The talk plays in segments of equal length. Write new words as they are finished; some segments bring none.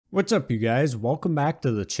What's up, you guys? Welcome back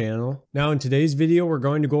to the channel. Now in today's video, we're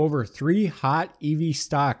going to go over 3 hot EV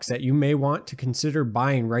stocks that you may want to consider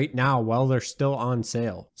buying right now while they're still on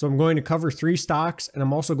sale. So I'm going to cover 3 stocks, and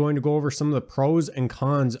I'm also going to go over some of the pros and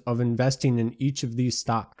cons of investing in each of these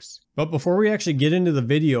stocks. But before we actually get into the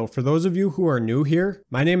video, for those of you who are new here,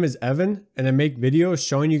 my name is Evan, and I make videos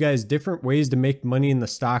showing you guys different ways to make money in the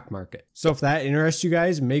stock market. So if that interests you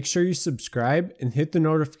guys, make sure you subscribe and hit the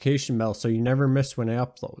notification bell so you never miss when I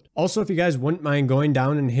upload. Also, if you guys wouldn't mind going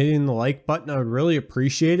down and hitting the like button, I would really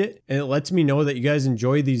appreciate it, and it lets me know that you guys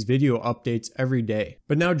enjoy these video updates every day.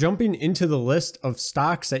 But now jumping into the list of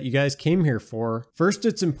stocks that you guys came here for, first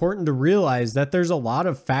it's important to realize that there's a lot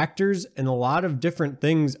of factors and a lot of different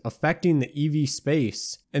things affecting the EV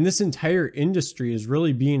space, and this entire industry is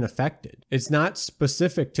really being affected. It's not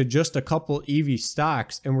specific to just a couple EV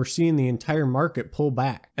stocks, and we're seeing the entire market pull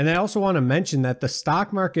back. And I also want to mention that the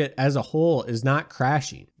stock market as a whole is not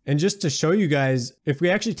crashing. And just to show you guys, if we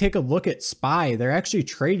actually take a look at SPY, they're actually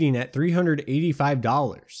trading at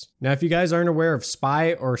 $385. Now, if you guys aren't aware of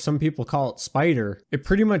SPY, or some people call it Spider, it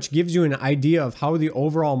pretty much gives you an idea of how the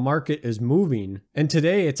overall market is moving. And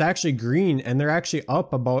today it's actually green, and they're actually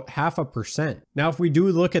up about 0.5%. Now, if we do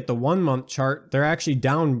look at the 1-month chart, they're actually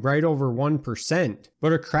down right over 1%.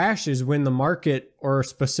 But a crash is when the market or a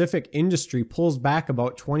specific industry pulls back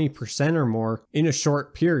about 20% or more in a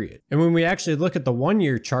short period. And when we actually look at the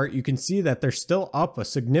 1-year chart, you can see that they're still up a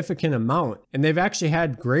significant amount, and they've actually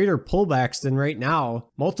had greater pullbacks than right now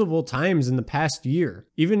multiple times in the past year.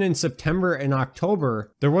 Even in September and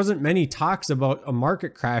October, there wasn't many talks about a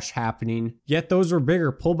market crash happening, yet those were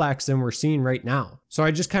bigger pullbacks than we're seeing right now. So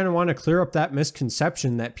I just kind of want to clear up that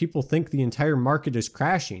misconception that people think the entire market is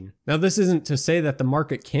crashing. Now, this isn't to say that the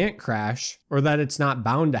market can't crash or that it's not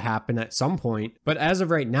bound to happen at some point, but as of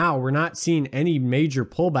right now, we're not seeing any major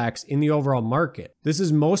pullbacks in the overall market. This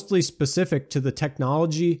is mostly specific to the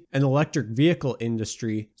technology and electric vehicle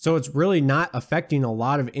industry, so it's really not affecting a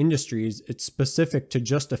lot of industries. It's specific to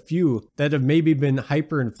just a few that have maybe been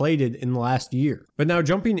hyperinflated in the last year. But now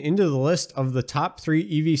jumping into the list of the top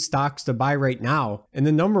 3 EV stocks to buy right now, and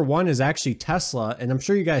the number 1 is actually Tesla, and I'm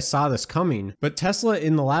sure you guys saw this coming, but Tesla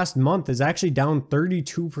in the last month is actually down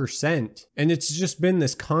 32%, and it's just been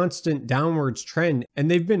this constant downwards trend,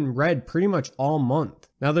 and they've been red pretty much all month.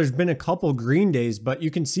 Now, there's been a couple green days, but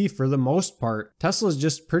you can see for the most part, Tesla's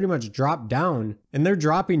just pretty much dropped down, and they're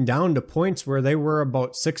dropping down to points where they were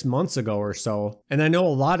about 6 months ago or so. And I know a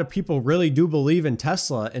lot of people really do believe in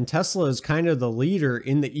Tesla, and Tesla is kind of the leader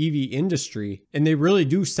in the EV industry, and they really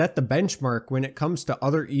do set the benchmark when it comes to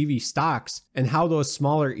other EV stocks and how those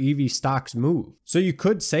smaller EV stocks move. So you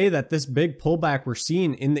could say that this big pullback we're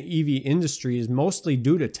seeing in the EV industry is mostly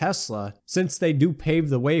due to Tesla, since they do pave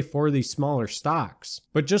the way for these smaller stocks.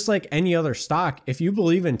 But just like any other stock, if you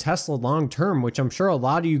believe in Tesla long term, which I'm sure a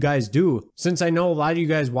lot of you guys do, since I know a lot of you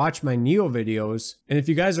guys watch my NIO videos, and if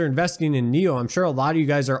you guys are investing in NIO, I'm sure a lot of you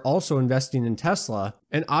guys are also investing in Tesla.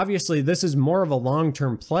 And obviously this is more of a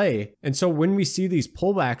long-term play. And so when we see these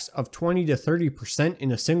pullbacks of 20 to 30%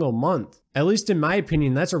 in a single month, at least in my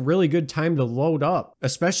opinion, that's a really good time to load up,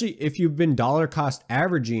 especially if you've been dollar cost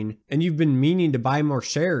averaging and you've been meaning to buy more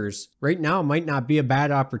shares. Right now might not be a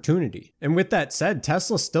bad opportunity. And with that said,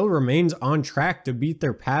 Tesla still remains on track to beat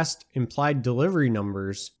their past implied delivery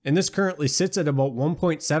numbers. And this currently sits at about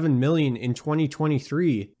 1.7 million in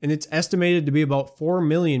 2023, and it's estimated to be about 4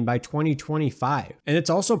 million by 2025. And it's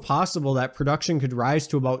also possible that production could rise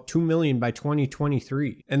to about 2 million by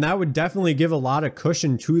 2023. And that would definitely give a lot of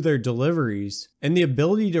cushion to their deliveries. And the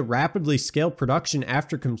ability to rapidly scale production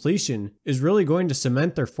after completion is really going to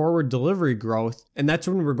cement their forward delivery growth. And that's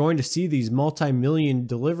when we're going to see these multi-million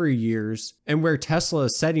delivery years, and where Tesla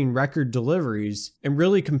is setting record deliveries and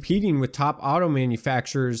really competing with top auto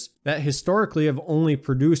manufacturers that historically have only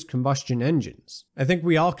produced combustion engines. I think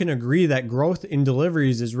we all can agree that growth in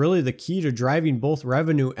deliveries is really the key to driving both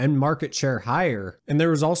revenue and market share higher. And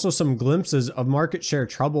there was also some glimpses of market share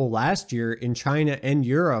trouble last year in China and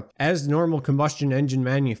Europe as normal combustion engine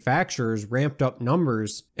manufacturers ramped up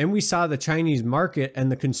numbers, and we saw the Chinese market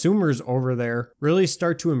and the consumers over there really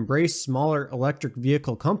start to embrace smaller electric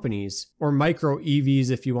vehicle companies, or micro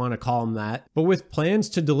EVs if you want to call them that. But with plans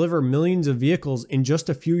to deliver millions of vehicles in just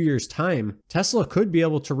a few years' time, Tesla could be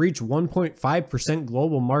able to reach 1.5%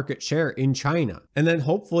 global market share in China. And then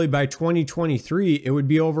hopefully by 2023, it would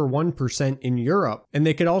be over 1% in Europe. And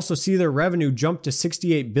they could also see their revenue jump to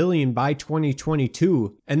 68 billion by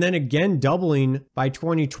 2022, and then again doubling by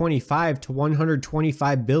 2025 to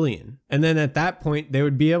 125 billion. And then at that point, they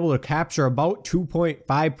would be able to capture about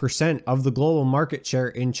 2.5% of the global market share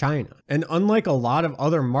in China. And unlike a lot of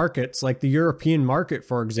other markets, like the European market,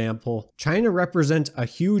 for example, China represents a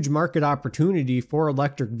huge market opportunity for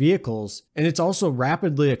electric vehicles, and it's also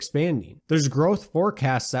rapidly expanding. There's growth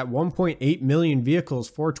forecasts that 1.8 million vehicles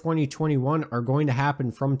for 2021 are going to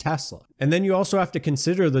happen from Tesla. And then you also have to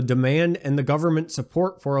consider the demand and the government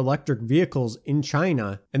support for electric vehicles in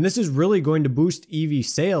China. And this is really going to boost EV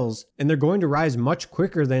sales, and they're going to rise much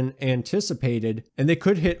quicker than anticipated, and they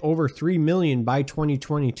could hit over 3 million by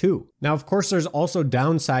 2022. Now, of course, there's also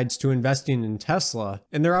downsides to investing in Tesla,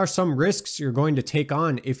 and there are some risks you're going to take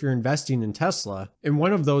on if you're investing in Tesla. And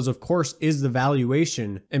one of those, of course, is the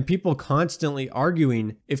valuation, and people constantly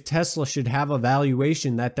arguing if Tesla should have a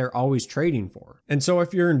valuation that they're always trading for. And so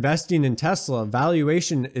if you're investing in Tesla,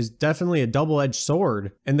 valuation is definitely a double-edged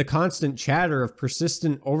sword, and the constant chatter of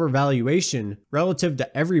persistent overvaluation relative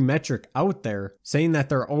to every metric out there saying that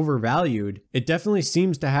they're overvalued, it definitely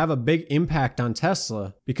seems to have a big impact on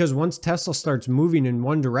Tesla, because once Tesla starts moving in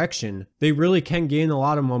one direction, they really can gain a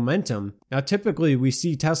lot of momentum. Now, typically we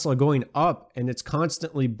see Tesla going up and it's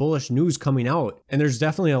constantly bullish news coming out, and there's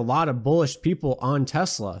definitely a lot of bullish people on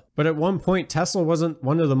Tesla. But at one point, Tesla wasn't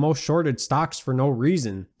one of the most shorted stocks for no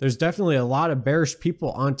reason. There's definitely a lot of bearish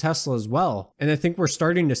people on Tesla as well. And I think we're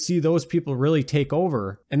starting to see those people really take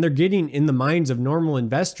over, and they're getting in the minds of normal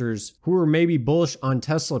investors who were maybe bullish on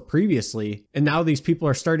Tesla previously, and now these people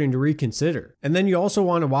are starting to reconsider. And then you also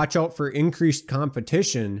want to watch out for increased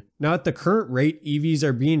competition. Now, at the current rate EVs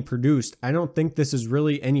are being produced, I don't think this is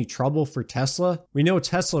really any trouble for Tesla. We know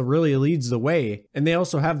Tesla really leads the way, and they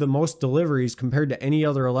also have the most deliveries compared to any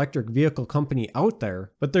other electric vehicle company out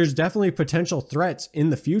there. But there's definitely potential threats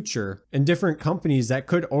in the future and different companies that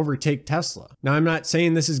could overtake Tesla. Now, I'm not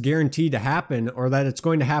saying this is guaranteed to happen or that it's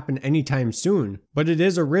going to happen anytime soon, but it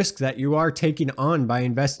is a risk that you are taking on by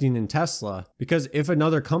investing in Tesla, because if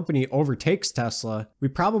another company overtakes Tesla, we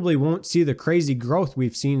probably won't see the crazy growth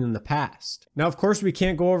we've seen in the past. Now, of course, we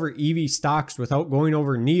can't go over EV stocks without going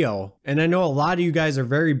over NIO, and I know a lot of you guys are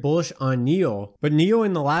very bullish on NIO, but NIO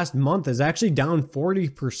in the last month is actually down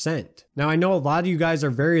 40%. Now, I know a lot of you guys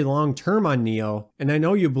are very long term on NIO, and I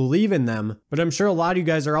know you believe in them, but I'm sure a lot of you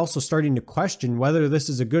guys are also starting to question whether this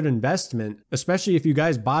is a good investment, especially if you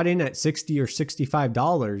guys bought in at $60 or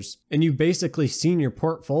 $65 and you've basically seen your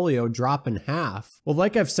portfolio drop in half. Well,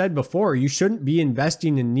 like I've said before, you shouldn't be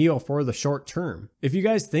investing in NIO for the short term. If you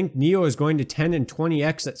guys think NIO is going to 10 and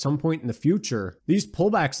 20x at some point in the future, these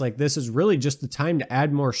pullbacks like this is really just the time to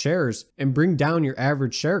add more shares and bring down your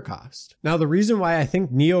average share cost. Now, the reason why I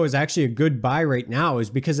think NIO is actually a good buy right now is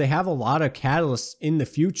because they have a lot of catalysts in the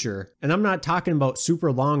future. And I'm not talking about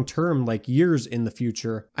super long term, like years in the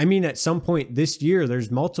future. I mean, at some point this year, there's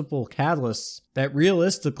multiple catalysts that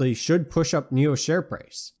realistically should push up NIO's share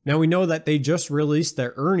price. Now, we know that they just released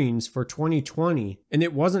their earnings for 2020, and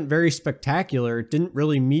it wasn't very spectacular. It didn't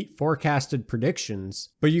really meet forecasted predictions,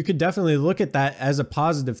 but you could definitely look at that as a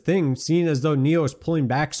positive thing, seeing as though NIO is pulling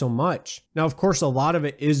back so much. Now, of course, a lot of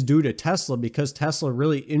it is due to Tesla, because Tesla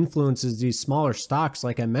really influences these smaller stocks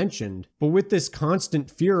like I mentioned. But with this constant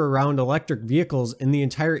fear around electric vehicles in the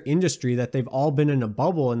entire industry, that they've all been in a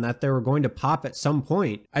bubble and that they were going to pop at some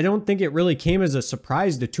point, I don't think it really came as a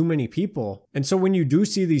surprise to too many people. And so when you do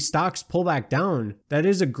see these stocks pull back down, that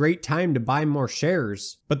is a great time to buy more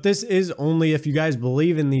shares. But this is only if you guys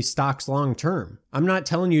believe in these stocks long term. I'm not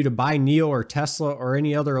telling you to buy NIO or Tesla or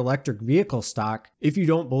any other electric vehicle stock if you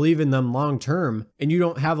don't believe in them long term and you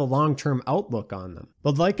don't have a long term outlook on them.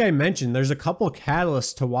 But like I mentioned, there's a couple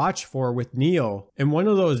catalysts to watch for with NIO, and one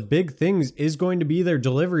of those big things is going to be their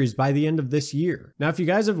deliveries by the end of this year. Now, if you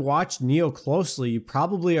guys have watched NIO closely, you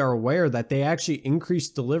probably are aware that they actually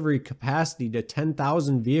increased delivery capacity to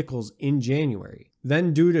 10,000 vehicles in January.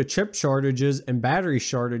 Then, due to chip shortages and battery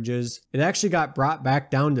shortages, it actually got brought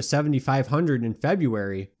back down to 7,500 in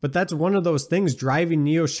February. But that's one of those things driving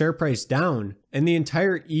NIO's share price down and the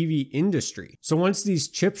entire EV industry. So once these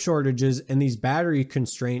chip shortages and these battery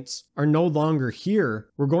constraints are no longer here,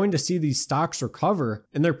 we're going to see these stocks recover,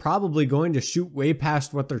 and they're probably going to shoot way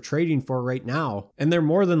past what they're trading for right now. And they're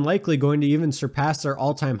more than likely going to even surpass their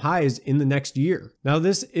all-time highs in the next year. Now,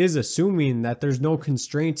 this is assuming that there's no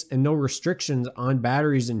constraints and no restrictions on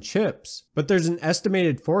batteries and chips, but there's an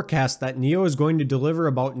estimated forecast that NIO is going to deliver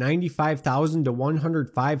about 95,000 to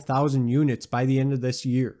 105,000 units by the end of this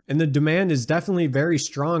year. And the demand is definitely very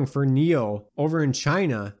strong for NIO over in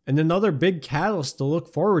China. And another big catalyst to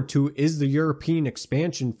look forward to is the European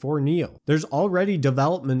expansion for NIO. There's already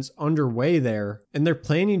developments underway there, and they're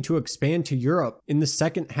planning to expand to Europe in the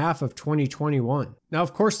second half of 2021. Now,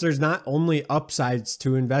 of course, there's not only upsides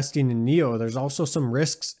to investing in NIO, there's also some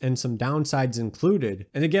risks and some downsides included.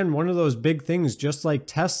 And again, one of those big things, just like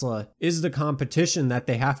Tesla, is the competition that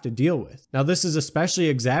they have to deal with. Now, this is especially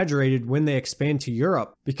exaggerated when they expand to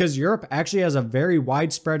Europe, because Europe actually has a very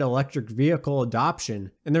widespread electric vehicle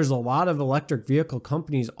adoption, and there's a lot of electric vehicle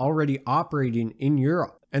companies already operating in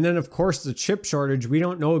Europe. And then, of course, the chip shortage, we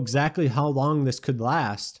don't know exactly how long this could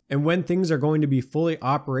last and when things are going to be fully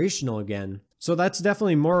operational again. So that's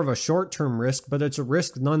definitely more of a short-term risk, but it's a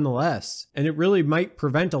risk nonetheless. And it really might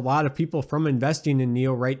prevent a lot of people from investing in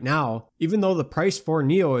NIO right now, even though the price for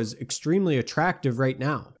NIO is extremely attractive right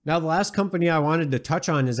now. Now, the last company I wanted to touch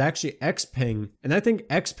on is actually XPeng, and I think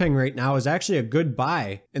XPeng right now is actually a good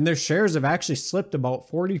buy, and their shares have actually slipped about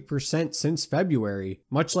 40% since February,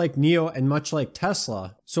 much like NIO and much like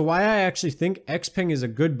Tesla. So why I actually think XPeng is a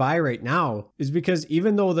good buy right now is because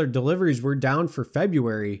even though their deliveries were down for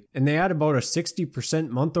February, and they had about a 60%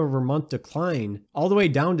 month-over-month decline, all the way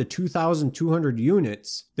down to 2,200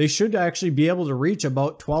 units, they should actually be able to reach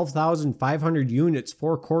about 12,500 units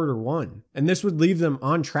for Q1. And this would leave them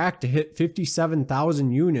on track to hit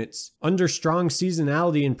 57,000 units under strong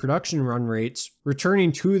seasonality and production run rates,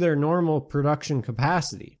 returning to their normal production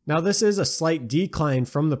capacity. Now, this is a slight decline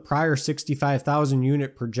from the prior 65,000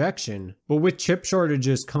 unit projection, but with chip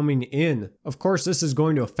shortages coming in, of course, this is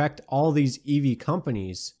going to affect all these EV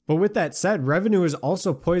companies. But with that said, revenue is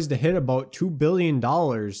also poised to hit about $2 billion,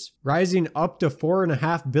 rising up to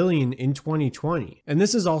 $4.5 billion in 2020. And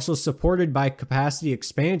this is also supported by capacity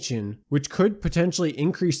expansion, which could potentially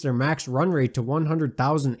increase their max run rate to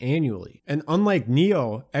 100,000 annually. And unlike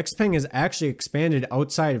NIO, XPeng has actually expanded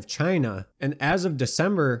outside of China, and as of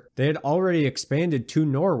December, they had already expanded to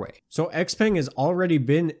Norway. So XPeng has already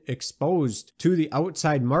been exposed to the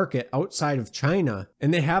outside market outside of China,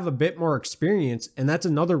 and they have a bit more experience, and that's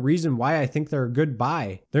another reason why I think they're a good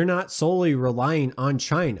buy. They're not solely relying on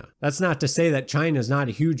China. That's not to say that China is not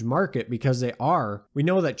a huge market, because they are. We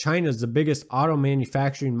know that China is the biggest auto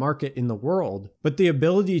manufacturing market in the world, but the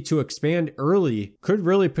ability to expand early could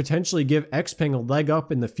really potentially give XPeng a leg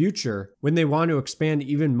up in the future when they want to expand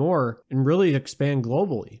even more and really expand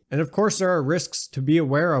globally. And of course, there are risks to be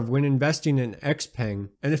aware of when investing in XPeng,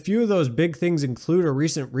 and a few of those big things include a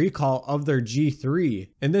recent recall of their G3,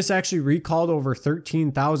 and this actually recalled over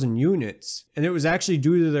 13,000 units, and it was actually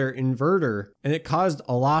due to their inverter, and it caused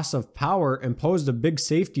a loss of power and posed a big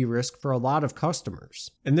safety risk for a lot of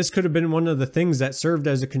customers. And this could have been one of the things that served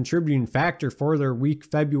as a contributing factor for their weak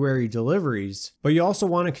February deliveries. But you also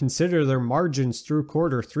want to consider their margins through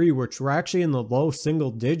Q3, which were actually in the low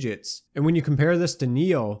single digits. And when you compare this to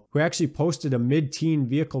NIO, who actually posted a mid-teen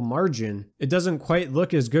vehicle margin, it doesn't quite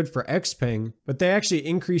look as good for XPeng, but they actually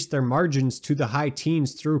increased their margins to the high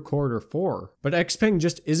teens through Q4. But XPeng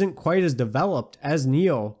just isn't quite as developed as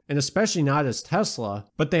NIO, and especially not as Tesla,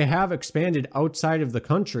 but they have expanded outside of the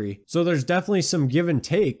country. So there's definitely some give and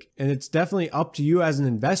take, and it's definitely up to you as an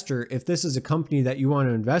investor if this is a company that you want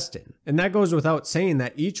to invest in. And that goes without saying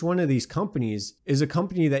that each one of these companies is a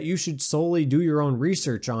company that you should solely do your own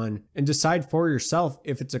research on and decide for yourself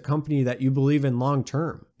if it's a company that you believe in long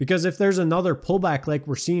term. Because if there's another pullback like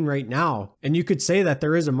we're seeing right now, and you could say that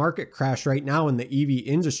there is a market crash right now in the EV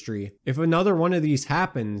industry, if another one of these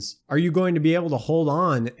happens, are you going to be able to hold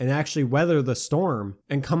on and actually weather the storm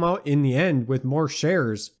and come out in the end with more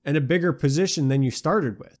shares and a bigger position than you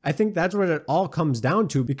started with? I think that's what it all comes down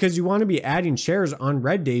to, because you want to be adding shares on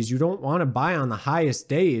red days. You don't want to buy on the highest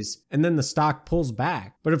days and then the stock pulls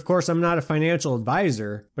back. But of course, I'm not a financial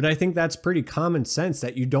advisor, but I think that's pretty common sense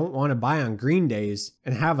that you don't want to buy on green days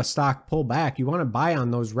and have a stock pull back. You want to buy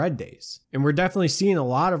on those red days. And we're definitely seeing a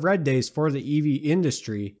lot of red days for the EV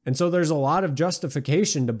industry. And so there's a lot of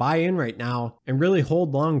justification to buy in right now and really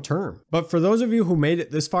hold long term. But for those of you who made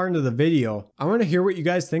it this far into the video, I want to hear what you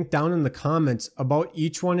guys think down in the comments about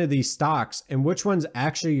each one of these stocks and which one's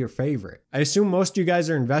actually your favorite. I assume most of you guys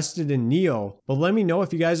are invested in NIO, but let me know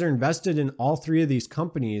if you guys are invested in all three of these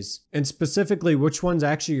companies, and specifically which one's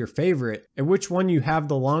actually your favorite and which one you have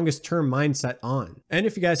the longest term mindset on. And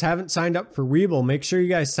if you guys haven't signed up for Webull, make sure you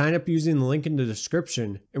guys sign up using the link in the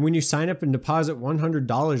description. And when you sign up and deposit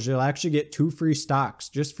 $100, you'll actually get 2 free stocks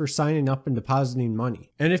just for signing up and depositing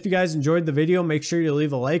money. And if you guys enjoyed the video, make sure you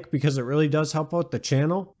leave a like, because it really does help out the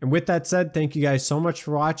channel. And with that said, thank you guys so much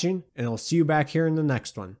for watching, and I'll see you back here in the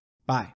next one. Bye.